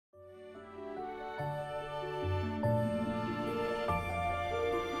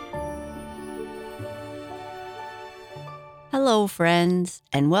Hello, friends,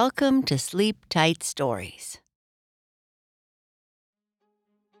 and welcome to Sleep Tight Stories.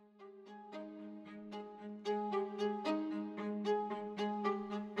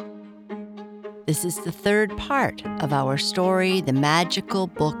 This is the third part of our story, The Magical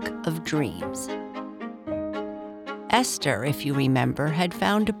Book of Dreams. Esther, if you remember, had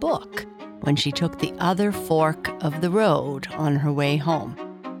found a book when she took the other fork of the road on her way home.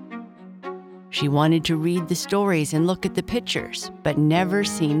 She wanted to read the stories and look at the pictures, but never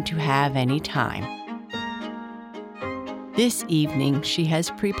seemed to have any time. This evening, she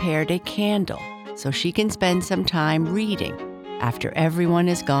has prepared a candle so she can spend some time reading after everyone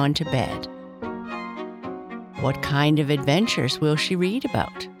has gone to bed. What kind of adventures will she read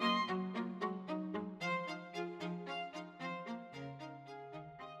about?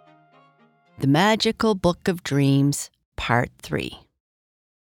 The Magical Book of Dreams, Part 3.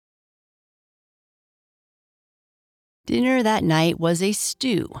 Dinner that night was a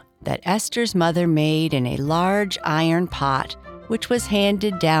stew that Esther's mother made in a large iron pot, which was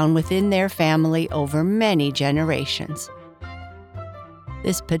handed down within their family over many generations.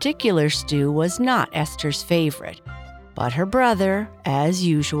 This particular stew was not Esther's favorite, but her brother, as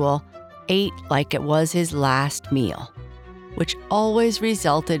usual, ate like it was his last meal, which always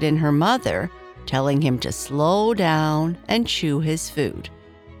resulted in her mother telling him to slow down and chew his food.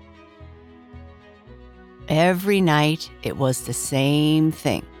 Every night, it was the same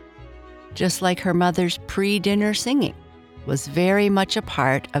thing. Just like her mother's pre-dinner singing was very much a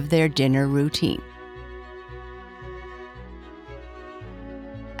part of their dinner routine.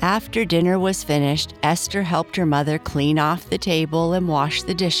 After dinner was finished, Esther helped her mother clean off the table and wash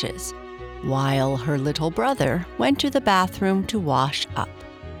the dishes, while her little brother went to the bathroom to wash up.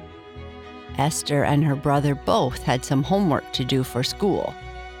 Esther and her brother both had some homework to do for school,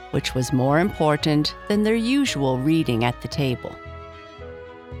 which was more important than their usual reading at the table.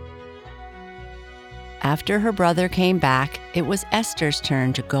 After her brother came back, it was Esther's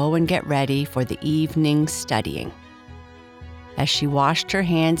turn to go and get ready for the evening's studying. As she washed her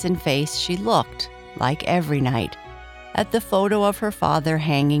hands and face, she looked, like every night, at the photo of her father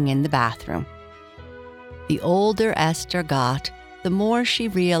hanging in the bathroom. The older Esther got, the more she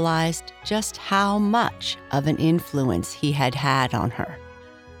realized just how much of an influence he had had on her,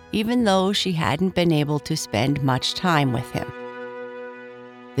 even though she hadn't been able to spend much time with him.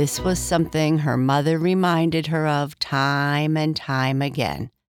 This was something her mother reminded her of time and time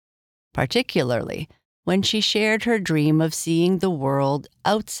again, particularly when she shared her dream of seeing the world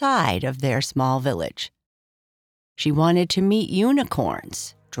outside of their small village. She wanted to meet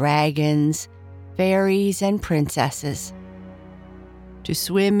unicorns, dragons, fairies, and princesses, to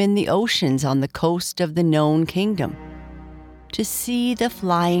swim in the oceans on the coast of the known kingdom, to see the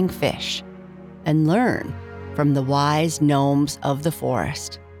flying fish, and learn from the wise gnomes of the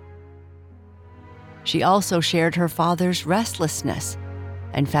forest. She also shared her father's restlessness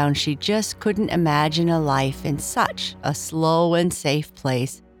and found she just couldn't imagine a life in such a slow and safe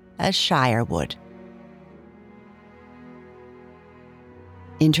place as Shirewood.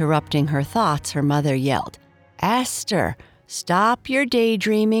 Interrupting her thoughts, her mother yelled, "Esther, stop your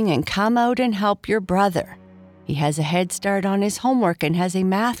daydreaming and come out and help your brother. He has a head start on his homework and has a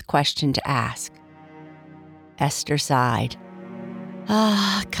math question to ask." Esther sighed.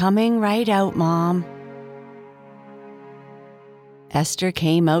 Coming right out, Mom." Esther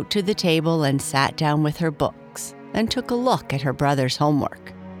came out to the table and sat down with her books and took a look at her brother's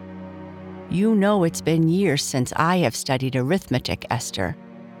homework. "You know it's been years since I have studied arithmetic, Esther.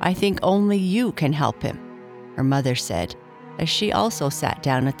 I think only you can help him," her mother said, as she also sat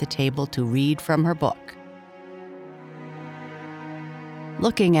down at the table to read from her book.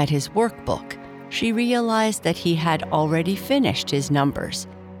 Looking at his workbook, she realized that he had already finished his numbers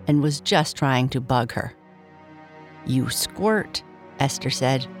and was just trying to bug her. "You squirt," Esther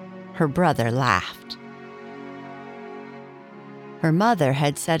said. Her brother laughed. Her mother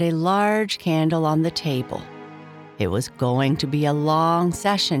had set a large candle on the table. It was going to be a long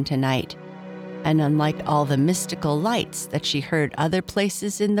session tonight, and unlike all the mystical lights that she heard other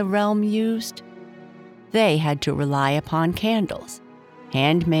places in the realm used, they had to rely upon candles,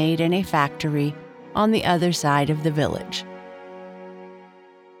 handmade in a factory on the other side of the village.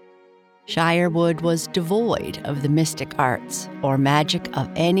 Shirewood was devoid of the mystic arts or magic of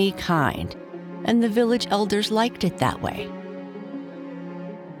any kind, and the village elders liked it that way.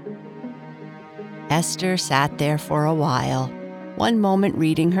 Esther sat there for a while, one moment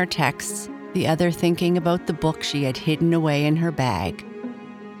reading her texts, the other thinking about the book she had hidden away in her bag.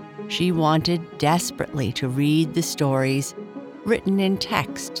 She wanted desperately to read the stories written in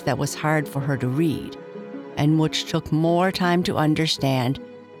text that was hard for her to read, and which took more time to understand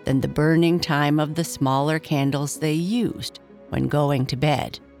than the burning time of the smaller candles they used when going to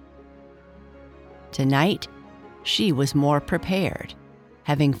bed. Tonight, she was more prepared,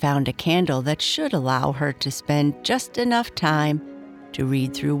 having found a candle that should allow her to spend just enough time to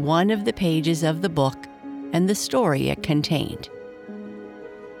read through one of the pages of the book and the story it contained.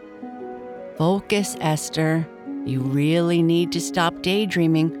 Focus, Esther. You really need to stop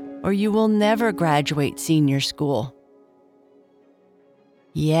daydreaming, or you will never graduate senior school.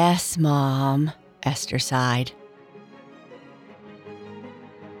 Yes, Mom, Esther sighed.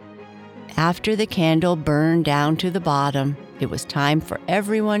 After the candle burned down to the bottom, it was time for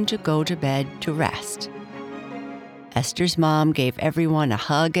everyone to go to bed to rest. Esther's mom gave everyone a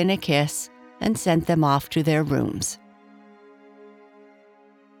hug and a kiss and sent them off to their rooms.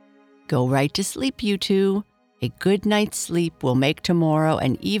 Go right to sleep, you two. A good night's sleep will make tomorrow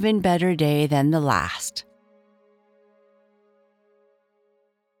an even better day than the last.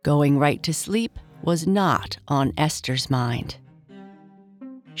 Going right to sleep was not on Esther's mind.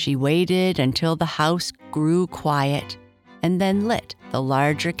 She waited until the house grew quiet and then lit the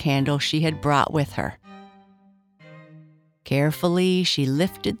larger candle she had brought with her. Carefully, she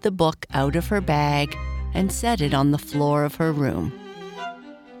lifted the book out of her bag and set it on the floor of her room.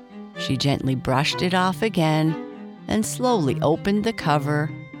 She gently brushed it off again and slowly opened the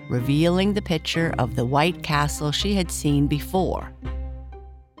cover, revealing the picture of the White Castle she had seen before.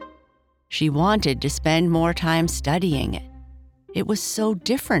 She wanted to spend more time studying it. It was so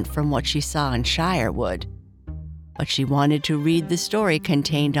different from what she saw in Shirewood. But she wanted to read the story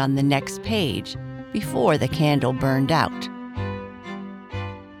contained on the next page before the candle burned out.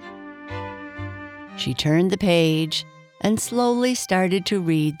 She turned the page and slowly started to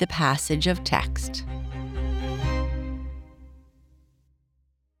read the passage of text.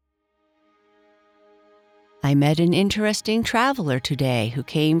 I met an interesting traveler today who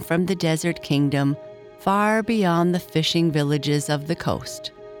came from the desert kingdom far beyond the fishing villages of the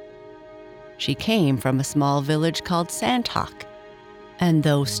coast. She came from a small village called Sandhawk, and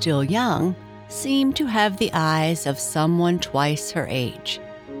though still young, seemed to have the eyes of someone twice her age.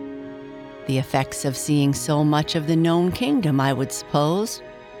 The effects of seeing so much of the known kingdom, I would suppose.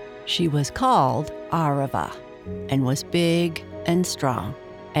 She was called Arava, and was big and strong,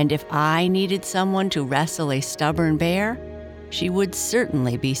 and if I needed someone to wrestle a stubborn bear, she would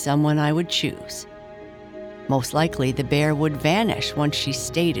certainly be someone I would choose. Most likely the bear would vanish once she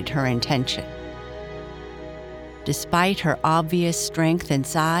stated her intention. Despite her obvious strength and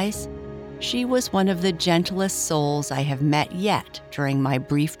size, she was one of the gentlest souls I have met yet during my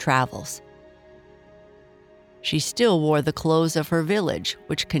brief travels. She still wore the clothes of her village,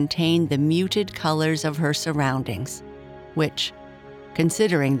 which contained the muted colors of her surroundings, which,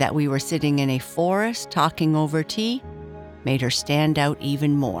 considering that we were sitting in a forest talking over tea, made her stand out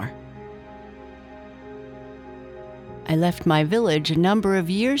even more. I left my village a number of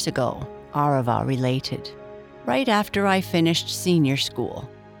years ago, Arava related, right after I finished senior school.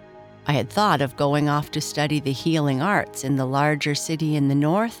 I had thought of going off to study the healing arts in the larger city in the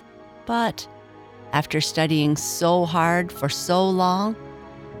north, but after studying so hard for so long,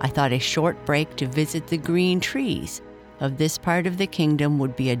 I thought a short break to visit the green trees of this part of the kingdom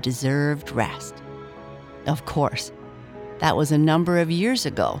would be a deserved rest. Of course, that was a number of years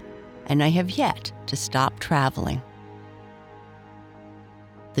ago, and I have yet to stop traveling.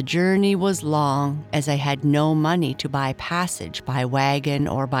 The journey was long, as I had no money to buy passage by wagon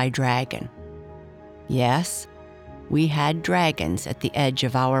or by dragon. Yes, we had dragons at the edge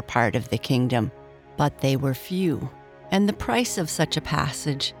of our part of the kingdom, but they were few, and the price of such a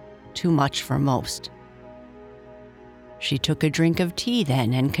passage too much for most. She took a drink of tea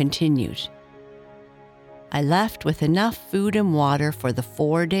then and continued. I left with enough food and water for the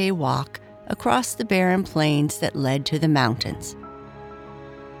 4-day walk across the barren plains that led to the mountains.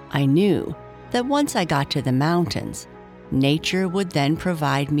 I knew that once I got to the mountains, nature would then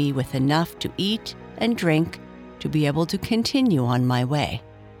provide me with enough to eat and drink to be able to continue on my way.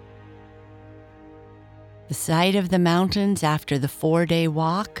 The sight of the mountains after the 4-day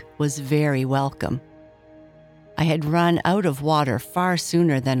walk was very welcome. I had run out of water far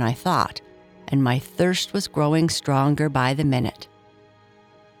sooner than I thought, and my thirst was growing stronger by the minute.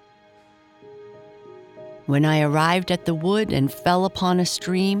 When I arrived at the wood and fell upon a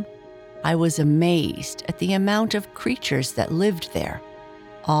stream, I was amazed at the amount of creatures that lived there,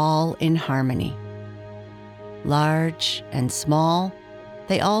 all in harmony. Large and small,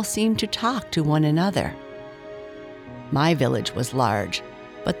 they all seemed to talk to one another. My village was large,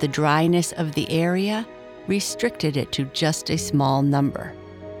 but the dryness of the area restricted it to just a small number.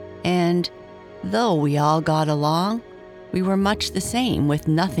 And Though we all got along, we were much the same with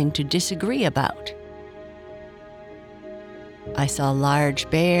nothing to disagree about. I saw large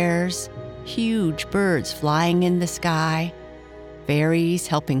bears, huge birds flying in the sky, fairies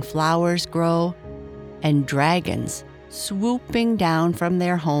helping flowers grow, and dragons swooping down from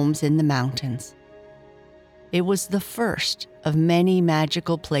their homes in the mountains. It was the first of many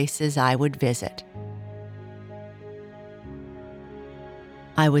magical places I would visit.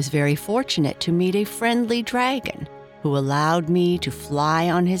 I was very fortunate to meet a friendly dragon who allowed me to fly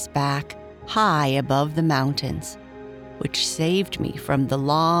on his back high above the mountains, which saved me from the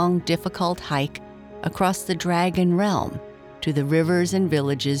long, difficult hike across the dragon realm to the rivers and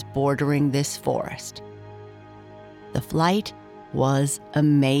villages bordering this forest. The flight was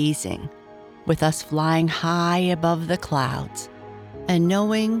amazing, with us flying high above the clouds, and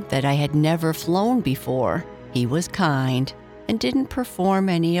knowing that I had never flown before, he was kind and didn't perform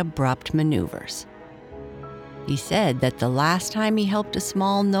any abrupt maneuvers. He said that the last time he helped a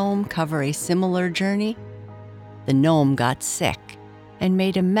small gnome cover a similar journey, the gnome got sick and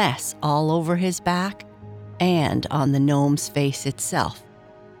made a mess all over his back and on the gnome's face itself.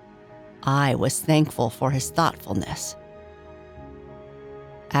 I was thankful for his thoughtfulness.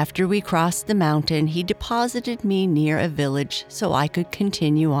 After we crossed the mountain, he deposited me near a village so I could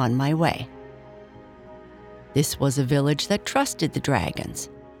continue on my way. This was a village that trusted the dragons,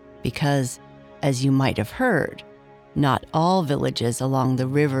 because, as you might have heard, not all villages along the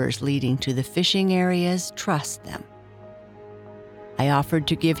rivers leading to the fishing areas trust them. I offered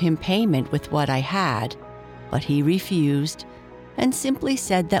to give him payment with what I had, but he refused and simply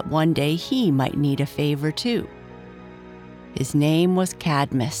said that one day he might need a favor too. His name was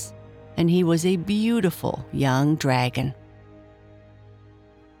Cadmus, and he was a beautiful young dragon.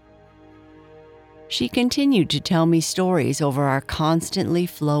 She continued to tell me stories over our constantly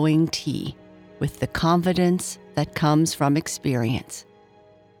flowing tea, with the confidence that comes from experience.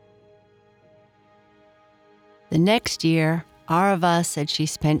 The next year, Arava said she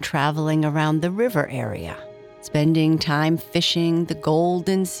spent traveling around the river area, spending time fishing the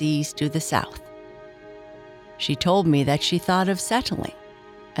golden seas to the south. She told me that she thought of settling,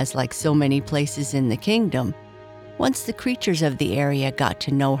 as like so many places in the kingdom, once the creatures of the area got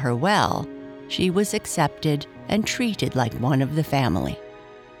to know her well, she was accepted and treated like one of the family.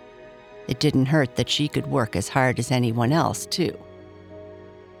 It didn't hurt that she could work as hard as anyone else, too.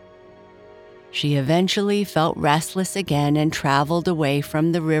 She eventually felt restless again and traveled away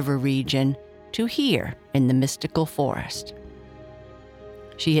from the river region to here in the mystical forest.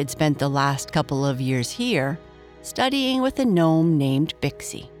 She had spent the last couple of years here studying with a gnome named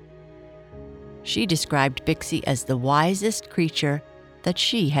Bixie. She described Bixie as the wisest creature that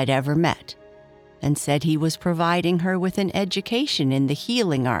she had ever met, and said he was providing her with an education in the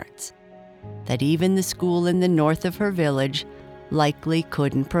healing arts that even the school in the north of her village likely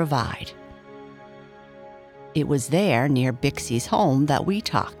couldn't provide. It was there, near Bixie's home, that we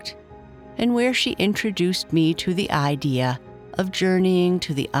talked, and where she introduced me to the idea of journeying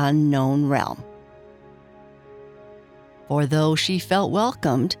to the unknown realm. For though she felt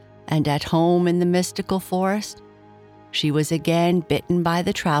welcomed and at home in the mystical forest, she was again bitten by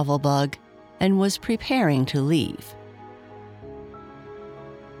the travel bug and was preparing to leave.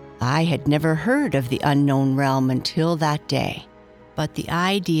 I had never heard of the unknown realm until that day, but the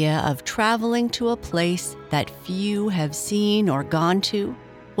idea of traveling to a place that few have seen or gone to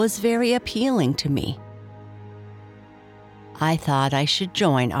was very appealing to me. I thought I should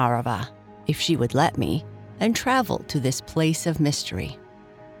join Arava, if she would let me, and travel to this place of mystery.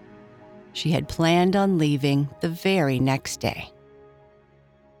 She had planned on leaving the very next day.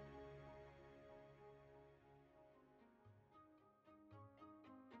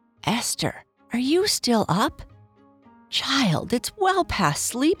 "Esther, are you still up? Child, it's well past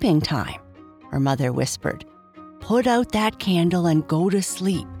sleeping time," her mother whispered. "Put out that candle and go to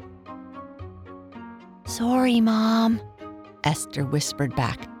sleep." "Sorry, Mom," Esther whispered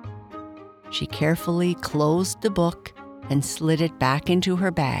back. She carefully closed the book and slid it back into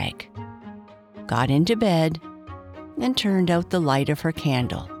her bag, got into bed, and turned out the light of her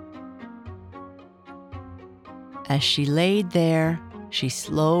candle. As she laid there, she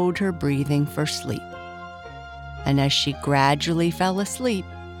slowed her breathing for sleep. And as she gradually fell asleep,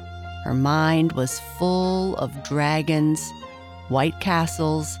 her mind was full of dragons, white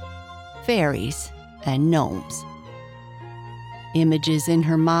castles, fairies, and gnomes. Images in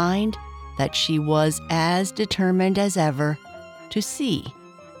her mind that she was as determined as ever to see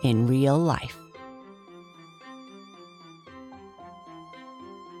in real life.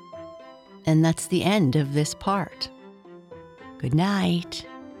 And that's the end of this part. Good night.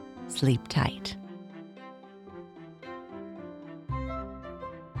 Sleep tight.